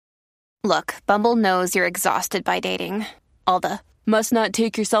Look, Bumble knows you're exhausted by dating. All the must not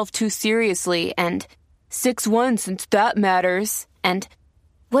take yourself too seriously and 6'1" since that matters. And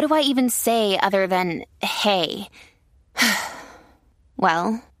what do I even say other than hey?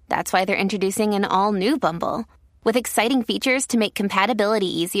 Well, that's why they're introducing an all-new Bumble with exciting features to make compatibility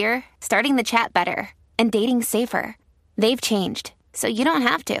easier, starting the chat better, and dating safer. They've changed, so you don't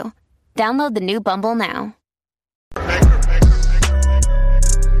have to. Download the new Bumble now.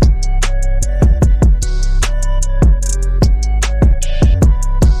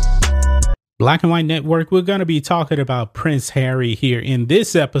 Black and White Network, we're going to be talking about Prince Harry here in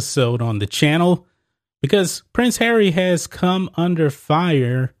this episode on the channel because Prince Harry has come under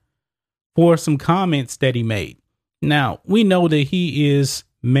fire for some comments that he made. Now, we know that he is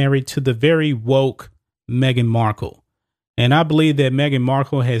married to the very woke Meghan Markle, and I believe that Meghan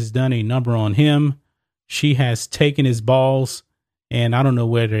Markle has done a number on him. She has taken his balls, and I don't know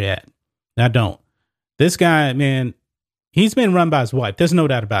where they're at. I don't. This guy, man, he's been run by his wife. There's no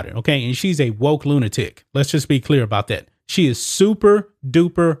doubt about it. Okay. And she's a woke lunatic. Let's just be clear about that. She is super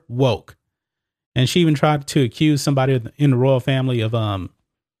duper woke. And she even tried to accuse somebody in the royal family of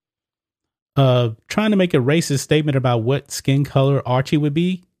trying to make a racist statement about what skin color Archie would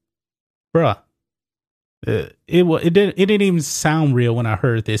be. Bruh. It didn't even sound real when I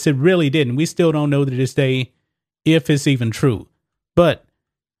heard this. It really didn't. We still don't know to this day if it's even true. But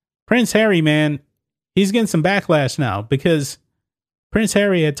Prince Harry, man, he's getting some backlash now because Prince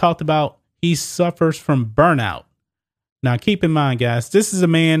Harry had talked about he suffers from burnout. Now, keep in mind, guys, this is a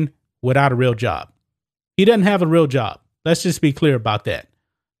man without a real job. He doesn't have a real job. Let's just be clear about that.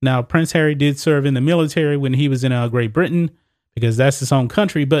 Now, Prince Harry did serve in the military when he was in Great Britain because that's his home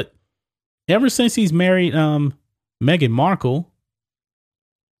country. But ever since he's married Meghan Markle,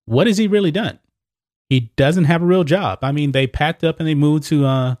 what has he really done? He doesn't have a real job. I mean, they packed up and they moved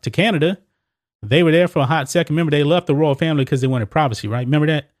to Canada. They were there for a hot second. Remember, they left the royal family because they wanted privacy, right? Remember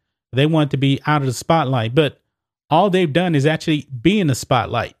that? They wanted to be out of the spotlight. But all they've done is actually be in the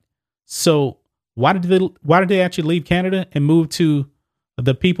spotlight. So why did they actually leave Canada and move to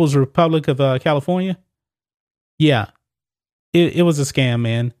the People's Republic of California? Yeah, it was a scam,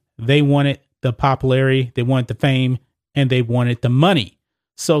 man. They wanted the popularity, they wanted the fame, and they wanted the money.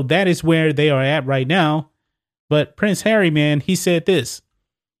 So that is where they are at right now. But Prince Harry, man, he said this.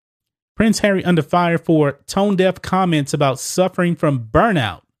 Prince Harry under fire for tone-deaf comments about suffering from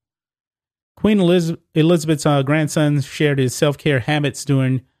burnout. Queen Elizabeth's grandson shared his self-care habits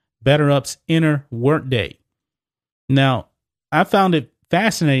during Better Up's inner workday. Now, I found it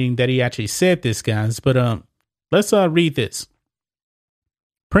fascinating that he actually said this, guys, but let's read this.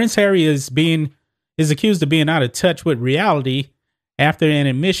 Prince Harry is accused of being out of touch with reality after an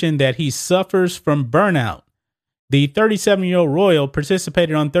admission that he suffers from burnout. The 37-year-old royal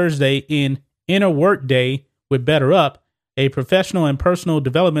participated on Thursday in Inner Workday with Better Up, a professional and personal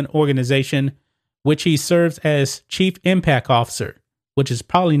development organization, which he serves as Chief Impact Officer, which is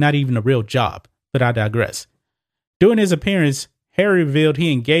probably not even a real job, but I digress. During his appearance, Harry revealed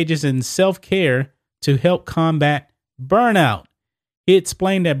he engages in self-care to help combat burnout. He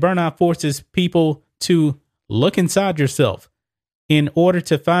explained that burnout forces people to look inside yourself in order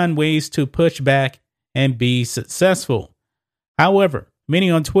to find ways to push back and be successful. However, many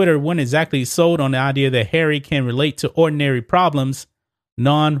on Twitter weren't exactly sold on the idea that Harry can relate to ordinary problems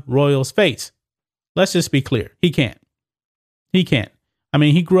non-royals face. Let's just be clear. He can't. He can't. I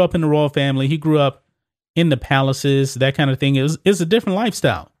mean, he grew up in the royal family. He grew up in the palaces, that kind of thing. It's a different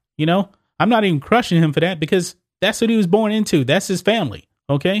lifestyle. You know, I'm not even crushing him for that because that's what he was born into. That's his family.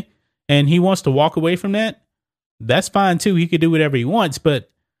 Okay. And he wants to walk away from that. That's fine too. He could do whatever he wants, but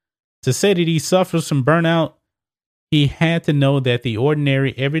to say that he suffers from burnout, he had to know that the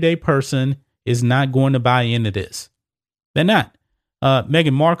ordinary, everyday person is not going to buy into this. They're not.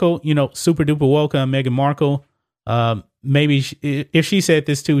 Meghan Markle, you know, super duper woke on Meghan Markle. Maybe if she said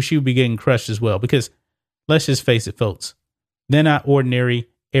this too, she would be getting crushed as well. Because let's just face it, folks, they're not ordinary,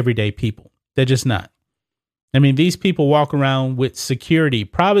 everyday people. They're just not. I mean, these people walk around with security,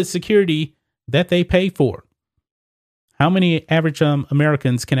 private security that they pay for. How many average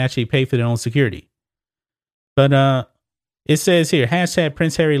Americans can actually pay for their own security? But it says here, hashtag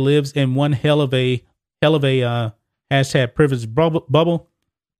Prince Harry lives in one hell of a hashtag privileged bubble.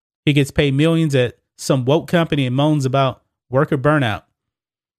 He gets paid millions at some woke company and moans about worker burnout.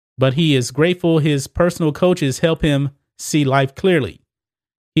 But he is grateful his personal coaches help him see life clearly.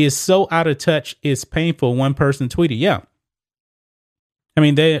 He is so out of touch, it's painful, one person tweeted. Yeah. I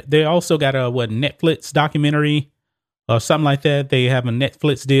mean, they also got a Netflix documentary or something like that. They have a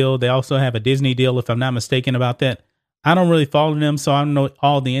Netflix deal. They also have a Disney deal, if I'm not mistaken about that. I don't really follow them, so I don't know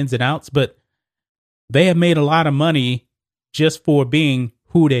all the ins and outs, but they have made a lot of money just for being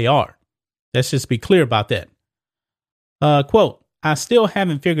who they are. Let's just be clear about that. Quote, I still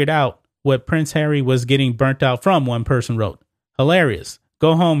haven't figured out what Prince Harry was getting burnt out from, one person wrote. Hilarious.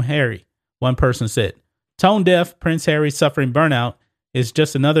 Go home, Harry, one person said. Tone deaf Prince Harry suffering burnout is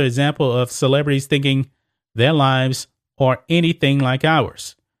just another example of celebrities thinking their lives are anything like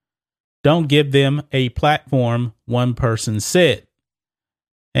ours. Don't give them a platform, one person said.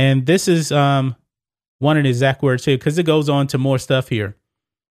 And this is one of the exact words here, because it goes on to more stuff here.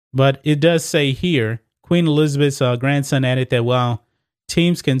 But it does say here, Queen Elizabeth's grandson added that while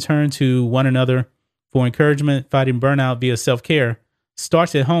teams can turn to one another for encouragement, fighting burnout via self-care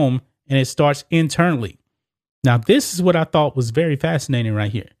starts at home, and it starts internally. Now, this is what I thought was very fascinating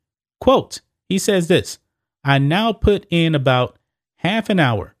right here. Quote, he says this, I now put in about half an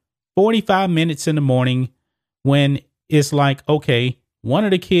hour, 45 minutes in the morning when it's like, okay, one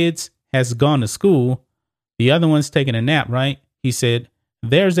of the kids has gone to school. The other one's taking a nap, right? He said,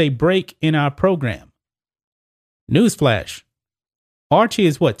 there's a break in our program. Newsflash. Archie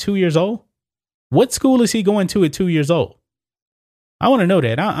is what, 2 years old? What school is he going to at 2 years old? I want to know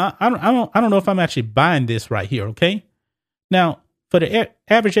that. I don't know if I'm actually buying this right here. Okay. Now, for the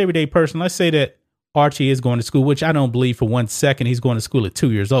average everyday person, let's say that Archie is going to school, which I don't believe for 1 second he's going to school at 2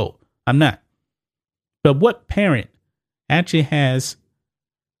 years old. I'm not. But what parent actually has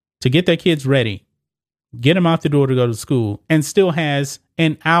to get their kids ready, get them out the door to go to school, and still has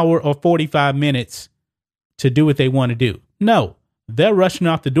an hour or 45 minutes to do what they want to do? No, they're rushing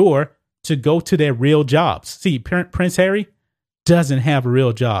out the door to go to their real jobs. See, Prince Harry doesn't have a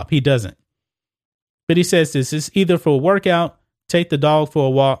real job. He doesn't. But he says this is either for a workout, take the dog for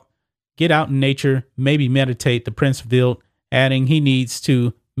a walk, get out in nature, maybe meditate, the prince revealed, adding he needs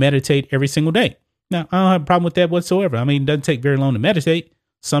to meditate every single day. Now, I don't have a problem with that whatsoever. I mean, it doesn't take very long to meditate.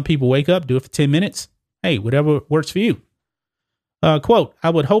 Some people wake up, do it for 10 minutes. Hey, whatever works for you. Quote, I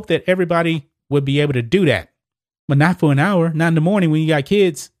would hope that everybody would be able to do that, but not for an hour, not in the morning when you got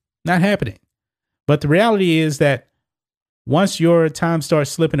kids. Not happening. But the reality is that once your time starts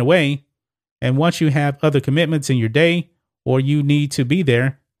slipping away, and once you have other commitments in your day, or you need to be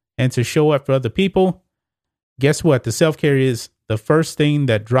there and to show up for other people, guess what? The self-care is the first thing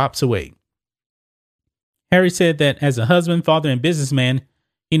that drops away. Harry said that as a husband, father, and businessman,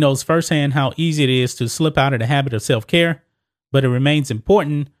 he knows firsthand how easy it is to slip out of the habit of self-care, but it remains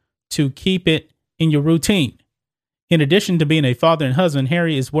important to keep it in your routine. In addition to being a father and husband,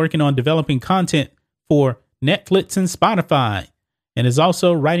 Harry is working on developing content for Netflix and Spotify, and is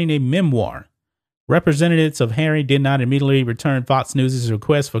also writing a memoir. Representatives of Harry did not immediately return Fox News'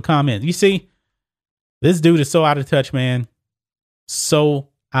 request for comment. You see, this dude is so out of touch, man. So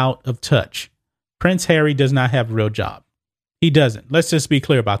out of touch. Prince Harry does not have a real job. He doesn't. Let's just be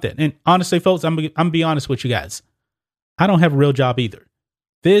clear about that. And honestly, folks, I'm going to be honest with you guys. I don't have a real job either.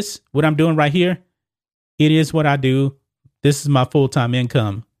 What I'm doing right here, it is what I do. This is my full-time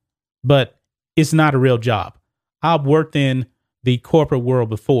income, but it's not a real job. I've worked in the corporate world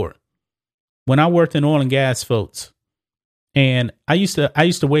before. When I worked in oil and gas, folks, and I used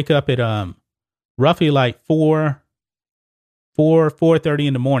to wake up at roughly like 4:30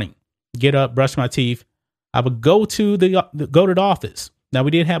 in the morning, get up, brush my teeth. I would go to the office. Now,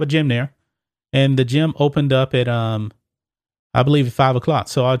 we did have a gym there, and the gym opened up at I believe at 5 o'clock.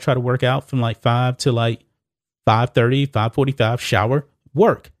 So I'd try to work out from like 5 to like 5:30, 5:45, shower,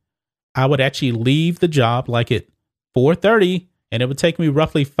 work. I would actually leave the job like at 4:30, and it would take me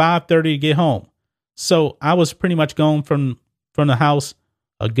roughly 5:30 to get home. So I was pretty much gone from the house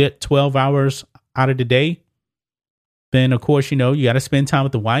a good 12 hours out of the day. Then, of course, you got to spend time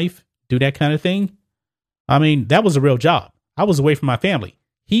with the wife, do that kind of thing. I mean, that was a real job. I was away from my family.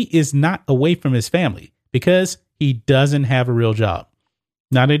 He is not away from his family because he doesn't have a real job.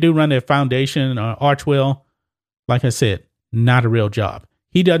 Now, they do run their foundation or Archwell. Like I said, not a real job.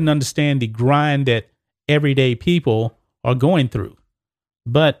 He doesn't understand the grind that everyday people are going through.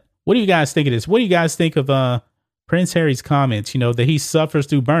 But what do you guys think of this? What do you guys think of Prince Harry's comments, that he suffers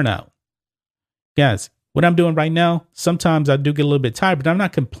through burnout? Guys, what I'm doing right now, sometimes I do get a little bit tired, but I'm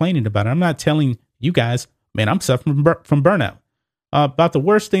not complaining about it. I'm not telling you guys, man, I'm suffering from burnout. About the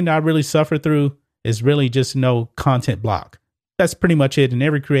worst thing that I really suffer through is really just content block. That's pretty much it. And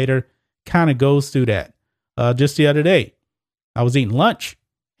every creator kind of goes through that. Just the other day, I was eating lunch,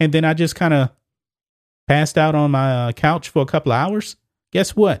 and then I just kind of passed out on my couch for a couple of hours.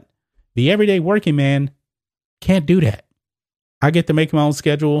 Guess what? The everyday working man can't do that. I get to make my own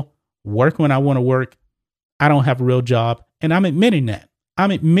schedule, work when I want to work. I don't have a real job, and I'm admitting that.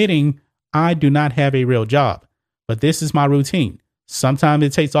 I'm admitting I do not have a real job. but this is my routine. Sometimes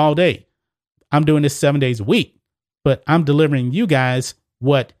it takes all day. I'm doing this 7 days a week, but I'm delivering you guys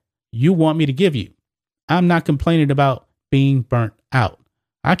what you want me to give you. I'm not complaining about being burnt out.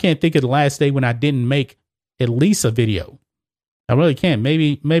 I can't think of the last day when I didn't make at least a video. I really can't.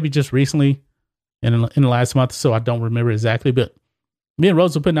 Maybe just recently in the last month or so. I don't remember exactly, but me and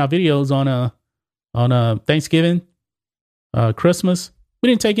Rose were putting out videos on Thanksgiving, Christmas. We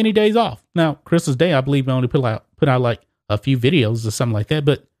didn't take any days off. Now, Christmas Day, I believe we only put out like a few videos or something like that,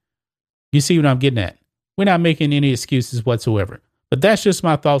 but you see what I'm getting at. We're not making any excuses whatsoever. But that's just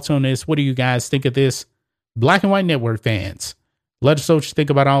my thoughts on this. What do you guys think of this? Black and White Network fans, let us know what you think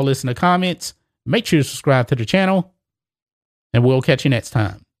about all this in the comments. Make sure to subscribe to the channel, and we'll catch you next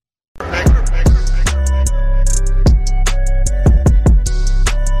time.